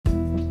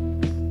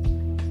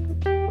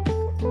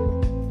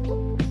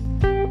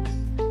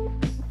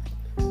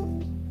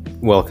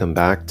Welcome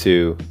back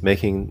to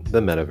Making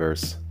the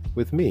Metaverse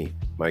with me,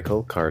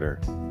 Michael Carter.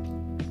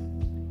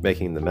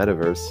 Making the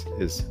Metaverse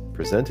is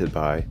presented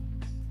by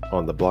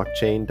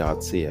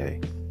ontheblockchain.ca,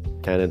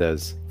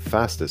 Canada's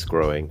fastest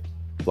growing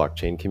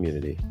blockchain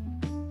community.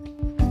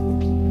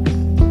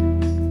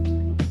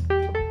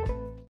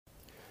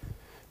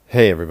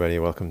 Hey everybody,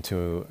 welcome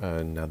to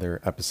another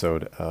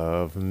episode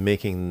of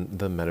Making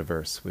the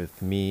Metaverse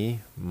with me,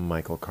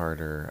 Michael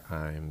Carter.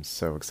 I'm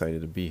so excited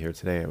to be here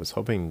today. I was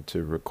hoping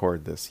to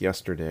record this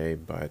yesterday,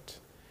 but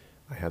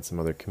I had some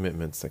other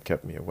commitments that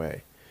kept me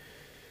away.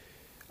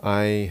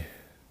 I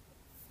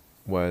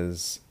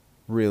was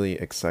really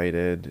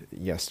excited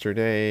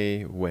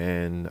yesterday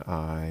when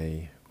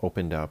I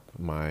opened up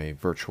my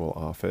virtual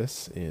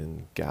office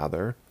in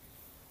Gather,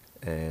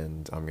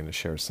 and I'm going to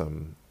share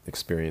some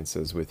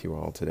experiences with you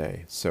all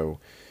today. So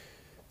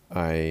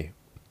I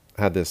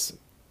had this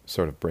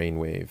sort of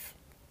brainwave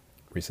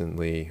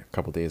recently, a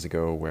couple days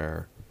ago,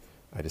 where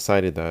I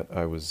decided that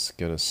I was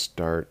going to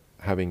start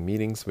having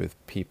meetings with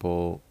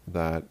people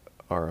that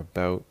are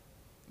about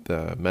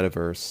the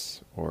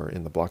metaverse or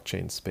in the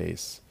blockchain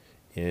space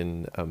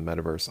in a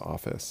metaverse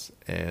office.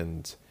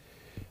 And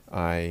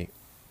I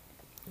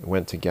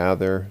went to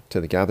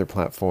the Gather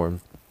platform,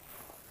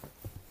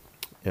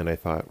 and I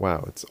thought,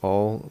 wow, it's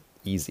all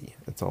easy.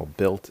 It's all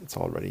built. It's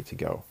all ready to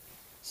go.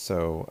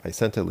 So I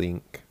sent a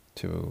link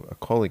to a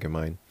colleague of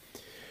mine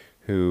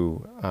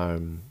who,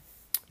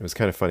 it was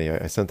kind of funny.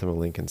 I sent him a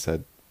link and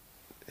said,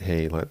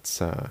 hey,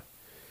 let's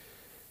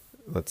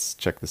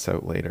check this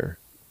out later.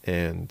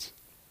 And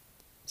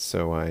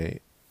so I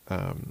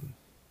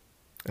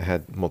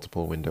had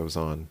multiple windows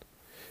open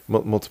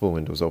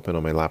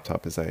on my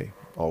laptop, as I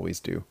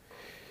always do.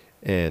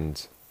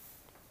 And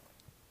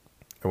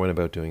I went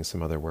about doing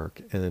some other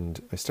work,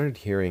 and I started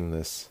hearing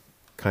this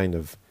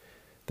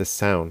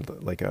sound,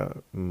 like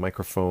a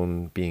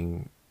microphone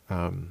being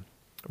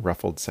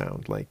ruffled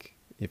sound, like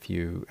if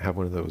you have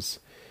one of those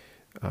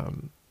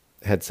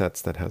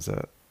headsets that has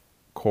a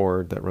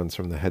cord that runs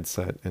from the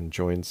headset and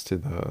joins to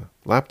the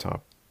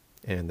laptop,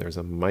 and there's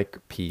a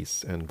mic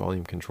piece and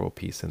volume control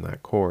piece in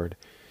that cord.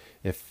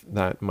 If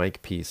that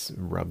mic piece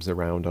rubs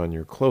around on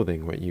your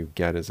clothing, what you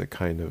get is a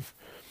kind of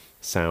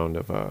sound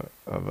of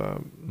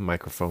a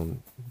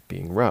microphone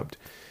being rubbed.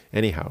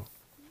 Anyhow,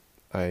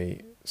 I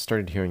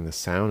started hearing the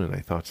sound, and I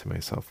thought to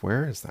myself,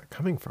 where is that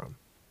coming from?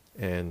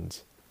 And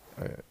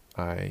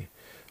I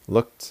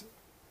looked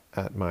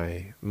at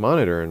my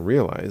monitor and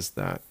realized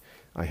that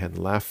I had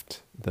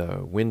left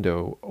the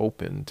window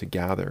open to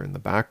Gather in the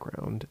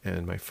background,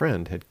 and my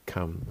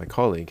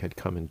colleague had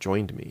come and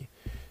joined me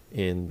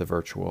in the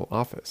virtual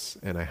office.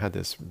 And I had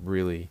this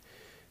really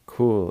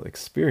cool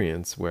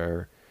experience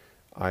where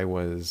I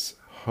was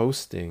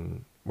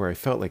hosting, where I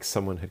felt like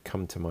someone had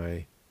come to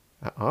my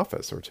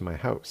office or to my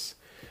house.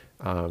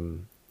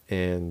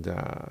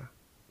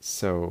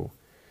 So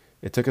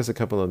it took us a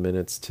couple of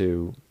minutes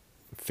to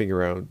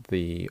figure out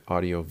the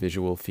audio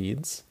visual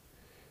feeds.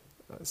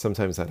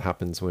 Sometimes that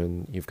happens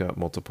when you've got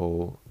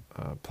multiple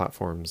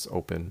platforms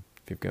open.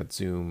 If you've got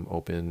Zoom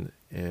open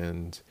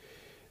and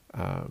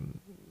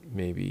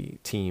maybe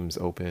Teams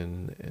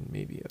open and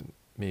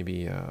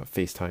maybe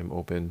FaceTime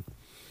open.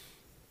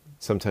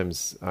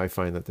 Sometimes I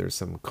find that there's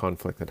some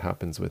conflict that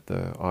happens with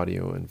the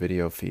audio and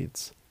video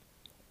feeds.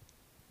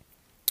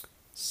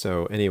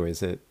 So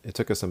anyways, it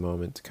took us a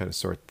moment to kind of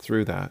sort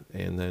through that.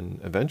 And then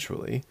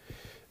eventually,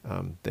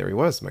 there he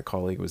was. My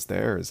colleague was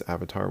there. His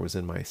avatar was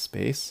in my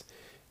space.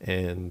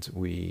 And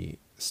we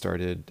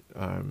started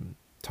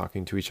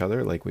talking to each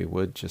other like we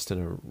would just in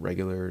a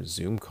regular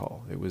Zoom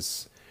call. It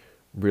was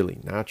really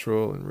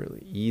natural and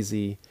really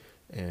easy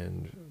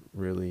and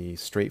really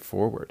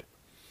straightforward.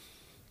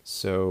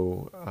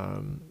 So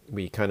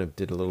we kind of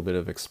did a little bit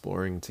of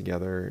exploring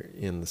together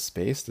in the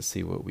space to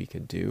see what we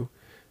could do.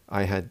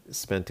 I had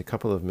spent a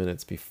couple of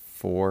minutes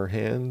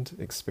beforehand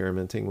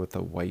experimenting with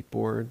the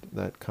whiteboard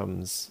that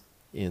comes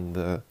in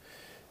the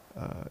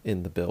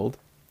build.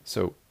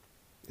 So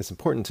it's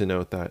important to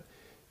note that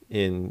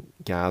in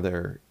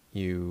Gather,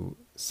 you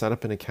set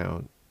up an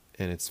account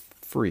and it's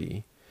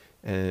free.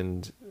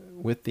 And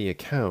with the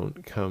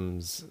account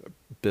comes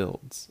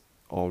builds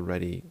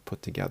already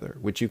put together,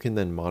 which you can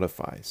then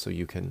modify. So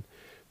you can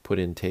put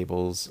in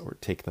tables or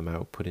take them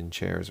out, put in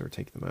chairs or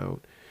take them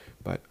out.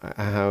 But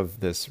I have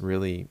this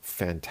really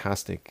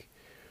fantastic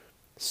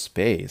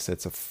space.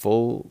 It's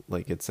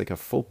like a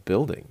full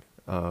building.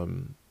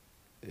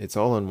 It's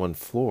all on one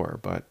floor,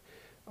 but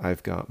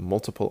I've got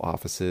multiple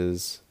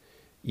offices,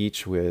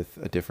 each with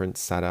a different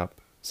setup,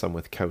 some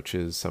with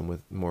couches, some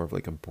with more of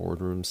like a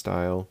boardroom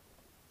style.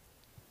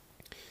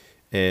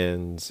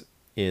 And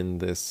in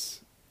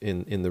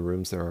the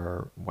rooms there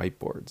are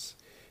whiteboards.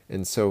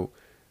 And so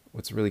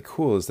what's really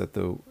cool is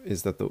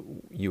that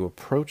you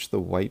approach the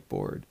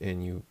whiteboard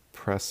and you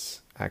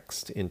press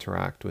X to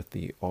interact with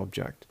the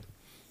object.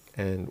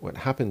 And what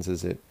happens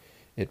is it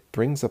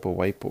brings up a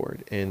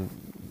whiteboard, and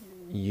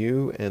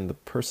you and the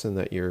person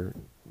that you're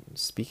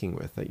speaking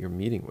with, that you're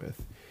meeting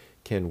with,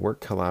 can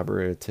work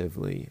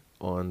collaboratively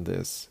on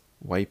this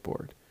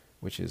whiteboard.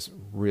 which is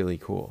really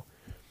cool.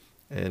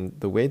 And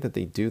the way that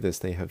they do this,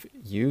 they have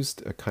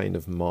used a kind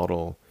of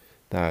model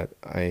that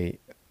I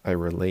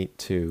relate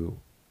to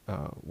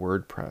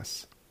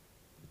WordPress.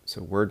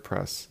 So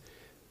WordPress,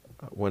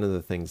 one of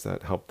the things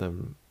that helped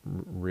them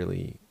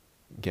really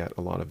get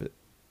a lot of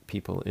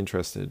people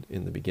interested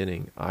in the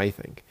beginning, I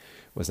think,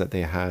 was that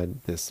they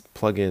had this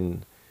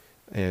plugin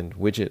and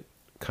widget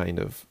kind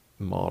of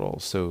model.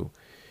 So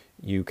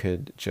you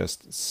could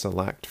just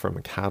select from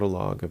a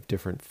catalog of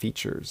different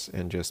features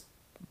and just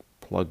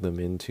plug them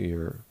into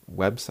your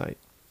website.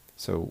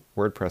 So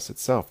WordPress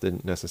itself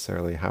didn't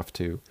necessarily have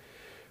to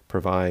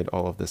provide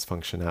all of this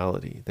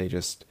functionality. They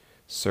just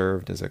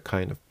served as a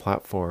kind of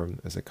platform,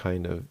 as a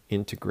kind of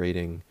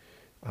integrating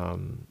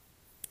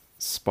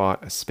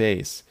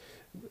space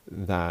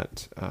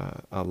that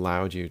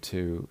allowed you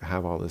to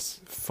have all this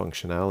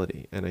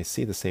functionality. And I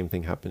see the same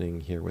thing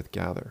happening here with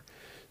Gather.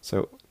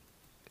 So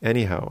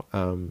anyhow,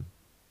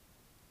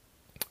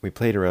 we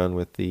played around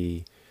with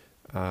the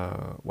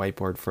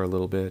whiteboard for a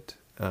little bit.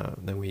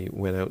 Then we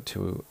went out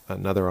to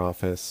another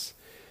office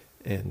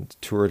and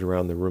toured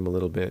around the room a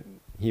little bit.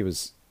 He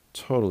was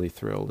totally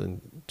thrilled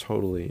and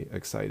totally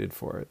excited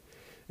for it.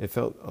 It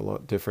felt a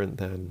lot different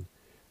than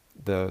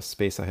the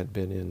spaces I had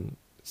been in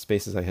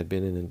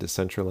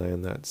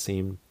Decentraland that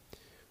seemed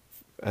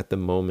at the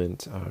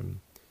moment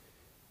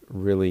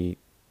really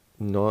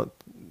not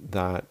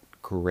that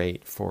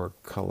great for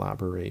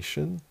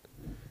collaboration.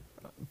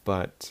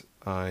 But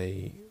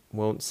I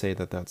won't say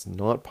that that's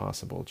not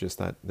possible, just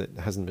that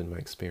hasn't been my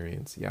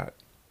experience yet.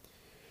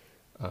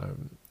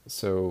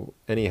 So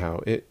anyhow,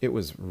 it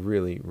was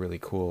really, really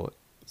cool.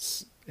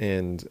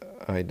 And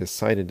I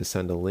decided to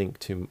send a link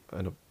to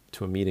a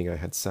meeting I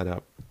had set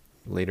up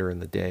later in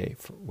the day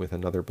with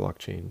another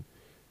blockchain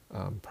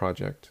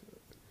project.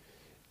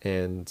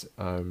 And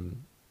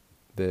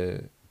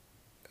the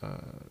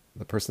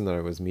person that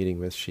I was meeting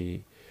with,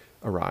 she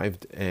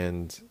arrived,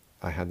 and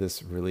I had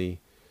this really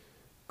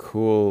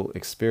cool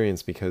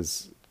experience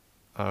because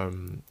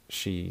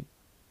she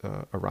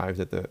arrived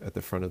at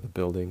the front of the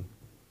building,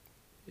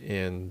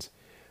 and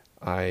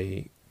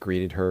I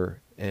greeted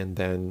her, and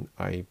then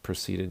I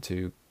proceeded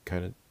to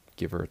kind of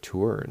give her a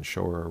tour and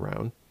show her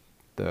around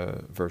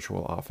the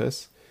virtual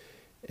office.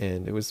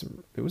 And it was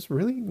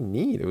really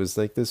neat. It was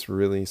like this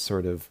really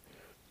sort of,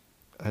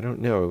 I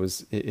don't know,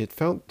 it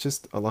felt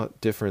just a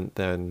lot different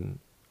than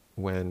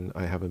when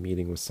I have a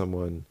meeting with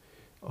someone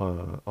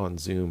on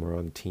Zoom or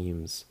on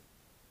Teams.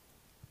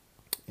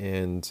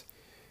 And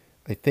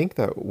I think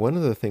that one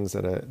of the things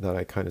that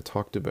I kind of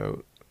talked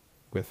about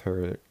with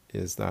her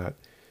is that,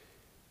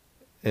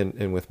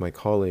 and with my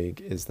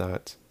colleague, is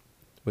that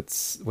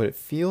what it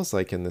feels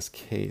like in this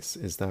case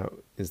is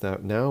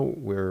that now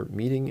we're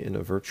meeting in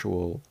a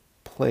virtual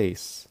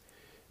place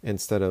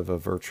instead of a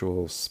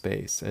virtual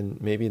space.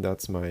 And maybe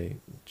that's my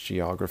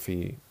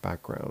geography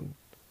background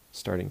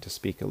starting to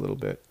speak a little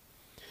bit.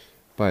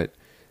 But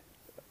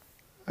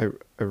I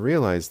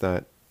realized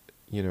that,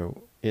 you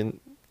know,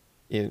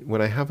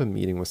 when I have a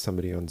meeting with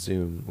somebody on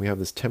Zoom, we have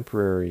this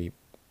temporary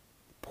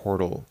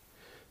portal,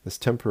 this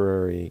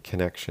temporary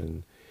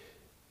connection,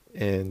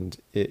 and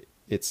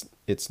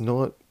it's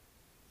not,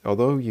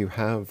 although you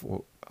have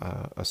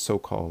a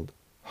so-called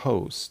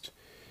host,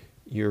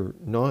 you're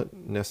not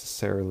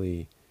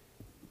necessarily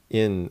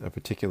in a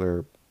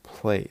particular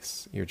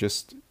place. You're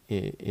just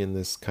in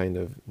this kind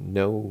of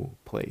no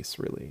place,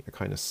 really, a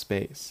kind of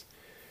space.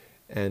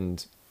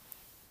 And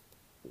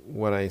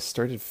what I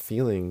started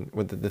feeling,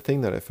 the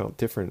thing that felt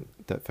different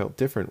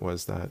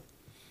was that,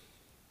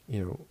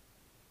 you know,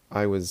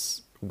 I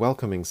was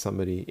welcoming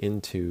somebody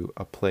into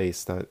a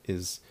place that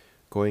is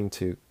going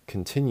to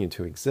continue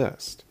to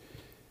exist.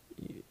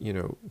 You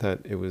know, that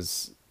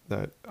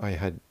I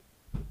had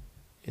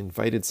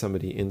invited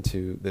somebody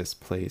into this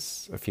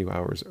place a few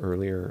hours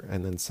earlier,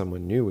 and then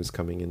someone new was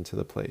coming into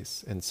the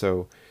place. And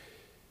so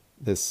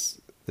this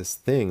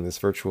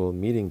virtual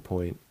meeting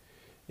point,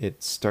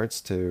 it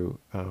starts to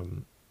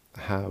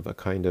have a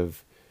kind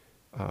of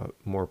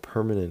more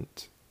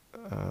permanent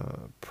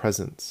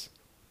presence.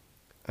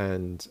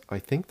 And I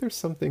think there's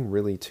something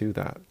really to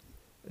that.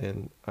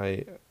 And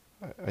I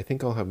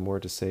think I'll have more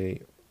to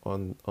say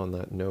on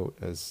that note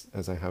as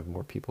I have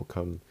more people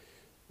come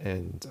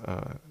and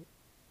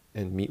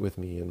meet with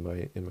me in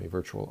my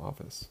virtual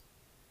office.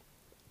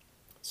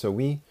 So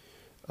we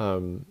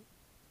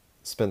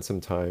spent some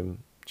time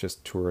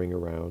just touring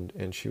around,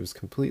 and she was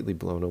completely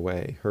blown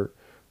away. Her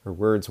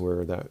words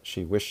were that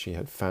she wished she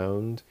had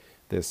found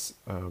this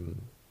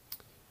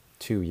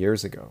 2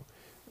 years ago.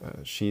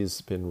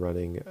 She's been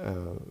running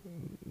a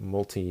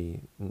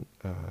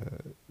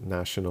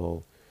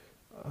multi-national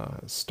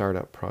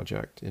startup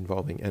project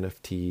involving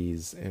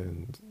NFTs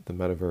and the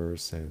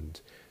metaverse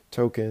and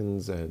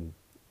tokens and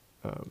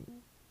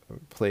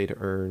play to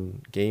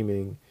earn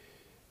gaming.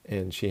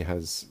 And she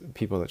has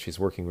people that she's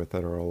working with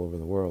that are all over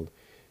the world.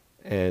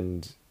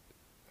 And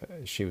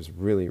she was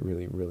really,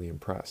 really, really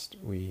impressed.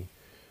 We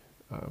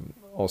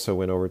also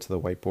went over to the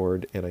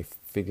whiteboard, and I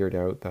figured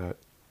out that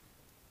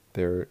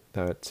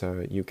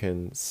you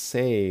can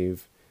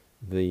save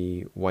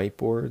the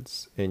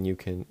whiteboards, and you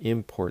can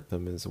import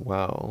them as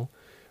well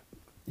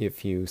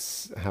if you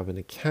have an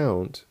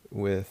account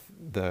with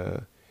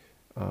the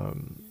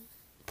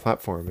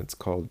platform. It's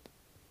called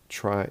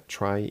Try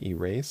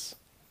Eraser.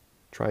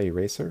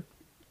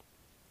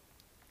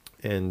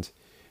 And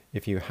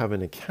if you have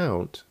an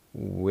account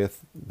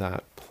with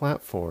that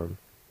platform,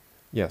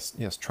 yes,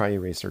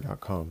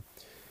 tryeraser.com,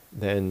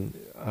 then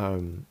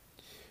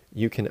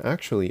you can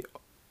actually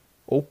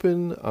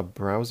open a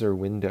browser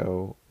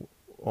window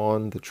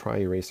on the Try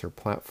Eraser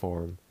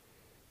platform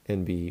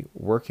and be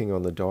working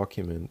on the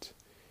document.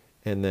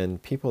 And then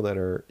people that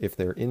are, if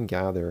they're in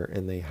Gather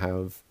and they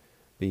have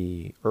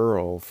the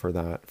URL for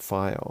that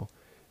file,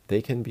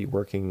 they can be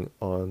working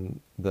on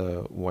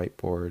the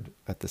whiteboard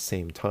at the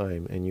same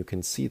time, and you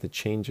can see the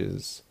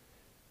changes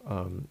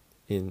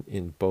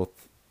in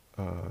both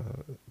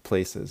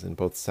places, in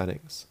both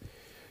settings.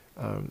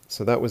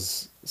 So that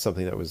was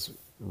something that was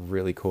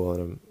really cool,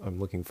 and I'm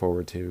looking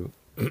forward to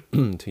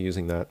to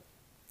using that.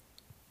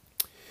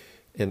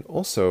 And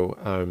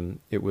also,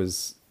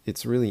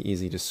 it's really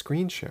easy to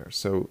screen share.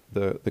 So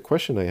the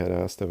question I had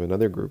asked of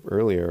another group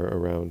earlier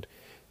around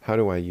how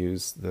do I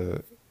use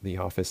the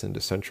office in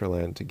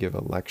Decentraland to give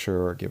a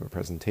lecture or give a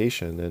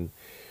presentation, and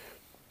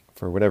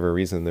for whatever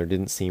reason there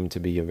didn't seem to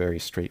be a very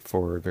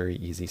straightforward, very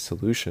easy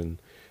solution.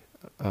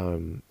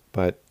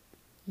 But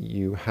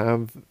you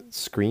have a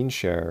screen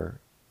share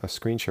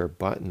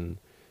button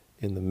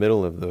in the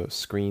middle of the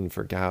screen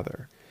for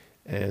Gather.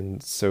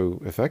 And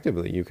so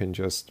effectively you can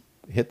just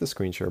hit the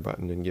screen share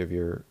button and give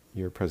your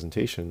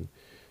presentation,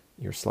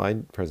 your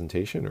slide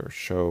presentation, or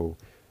show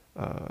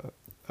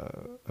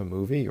a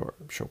movie, or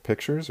show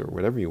pictures, or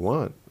whatever you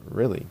want,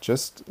 really,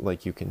 just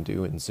like you can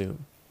do in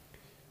Zoom.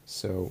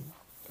 So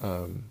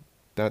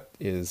that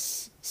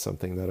is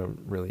something that I'm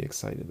really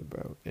excited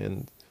about.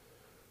 And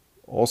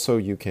also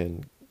you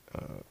can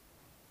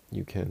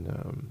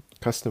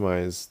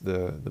customize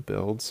the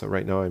build. So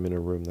right now I'm in a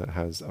room that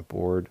has a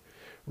board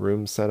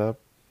room set up,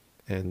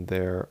 and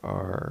there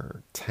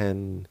are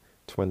 10,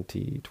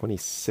 20,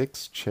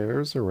 26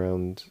 chairs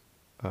around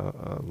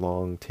a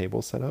long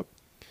table setup.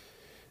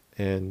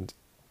 And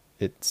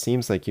it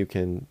seems like you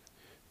can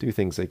do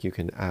things like you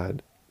can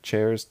add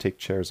chairs, take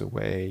chairs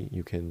away,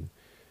 you can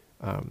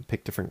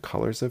pick different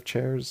colors of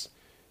chairs,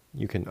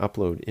 you can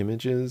upload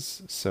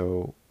images.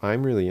 So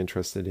I'm really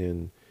interested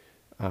in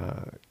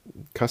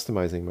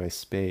customizing my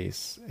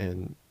space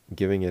and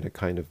giving it a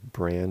kind of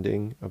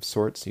branding of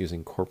sorts,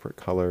 using corporate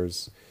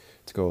colors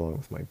to go along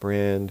with my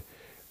brand,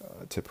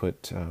 to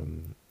put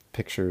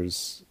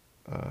pictures,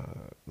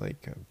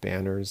 like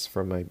banners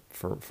for my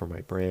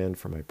brand,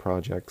 for my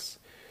projects.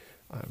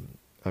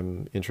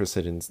 I'm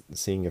interested in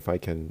seeing if I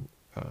can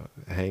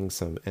hang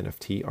some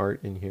NFT art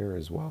in here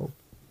as well.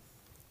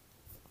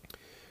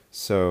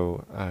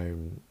 So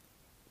I'm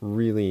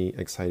really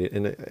excited,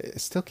 and I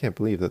still can't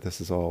believe that this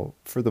is all,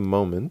 for the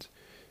moment,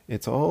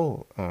 it's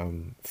all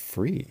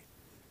free.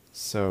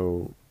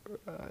 So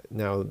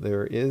now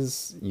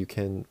you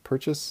can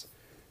purchase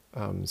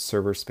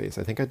server space.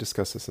 I think I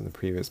discussed this in the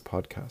previous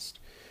podcast,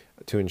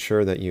 to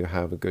ensure that you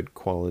have a good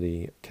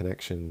quality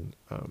connection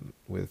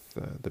with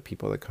the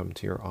people that come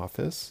to your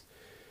office.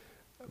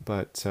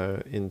 But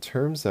in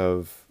terms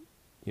of,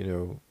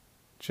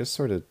 just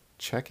sort of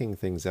checking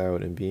things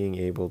out and being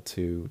able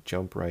to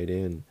jump right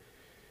in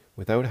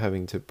without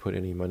having to put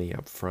any money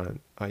up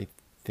front, I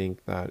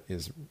think that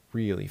is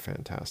really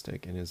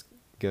fantastic and is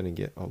going to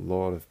get a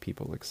lot of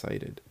people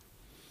excited.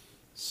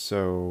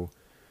 So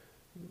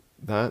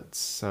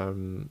that's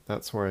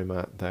where I'm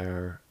at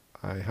there.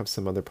 I have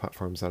some other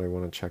platforms that I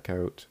want to check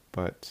out,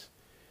 but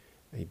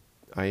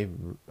I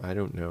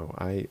don't know.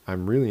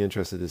 I'm really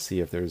interested to see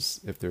if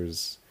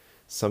there's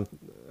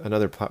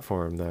another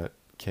platform that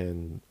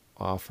can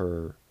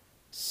offer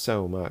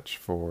so much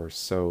for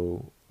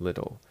so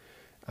little.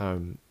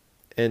 And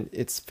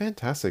it's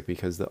fantastic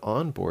because the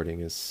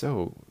onboarding is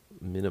so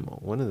minimal.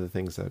 One of the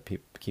things that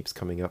keeps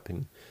coming up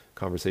in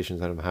conversations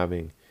that I'm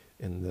having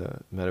in the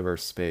metaverse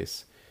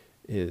space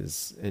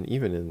is, and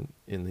even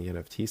in the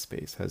NFT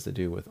space, has to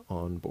do with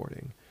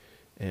onboarding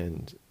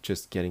and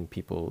just getting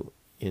people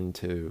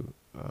into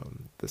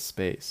the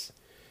space.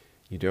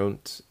 You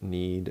don't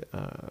need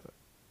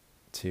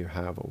to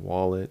have a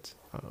wallet.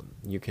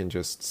 You can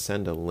just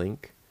send a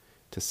link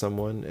to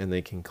someone and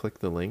they can click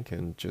the link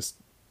and just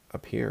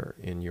appear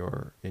in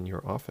your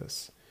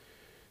office.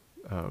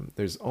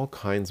 There's all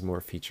kinds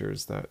more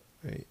features that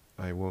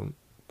I'm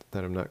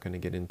not going to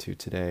get into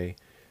today.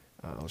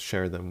 I'll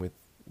share them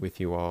with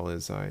you all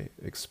as I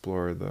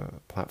explore the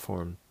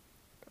platform.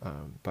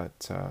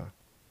 But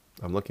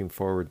I'm looking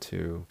forward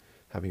to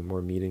having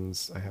more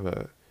meetings. I have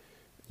a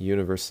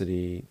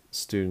university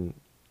student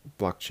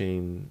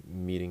blockchain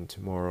meeting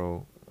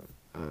tomorrow,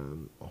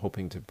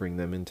 hoping to bring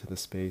them into the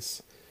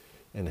space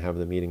and have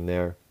the meeting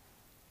there.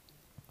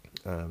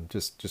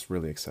 Just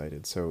really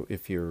excited. So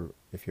if you're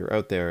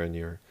out there and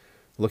you're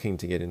looking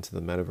to get into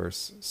the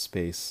metaverse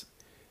space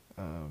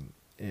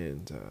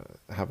and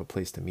have a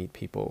place to meet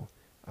people,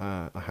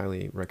 I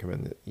highly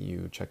recommend that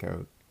you check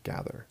out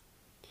Gather.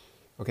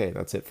 Okay,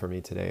 that's it for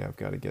me today. I've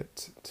got to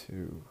get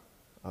to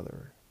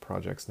other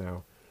projects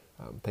now.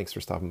 Thanks for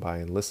stopping by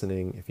and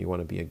listening. If you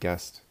want to be a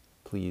guest,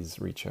 please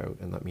reach out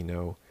and let me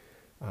know.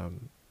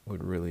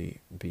 Would really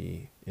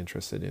be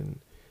interested in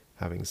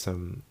having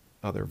some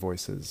other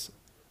voices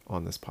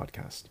on this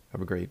podcast.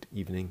 Have a great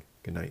evening.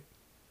 Good night.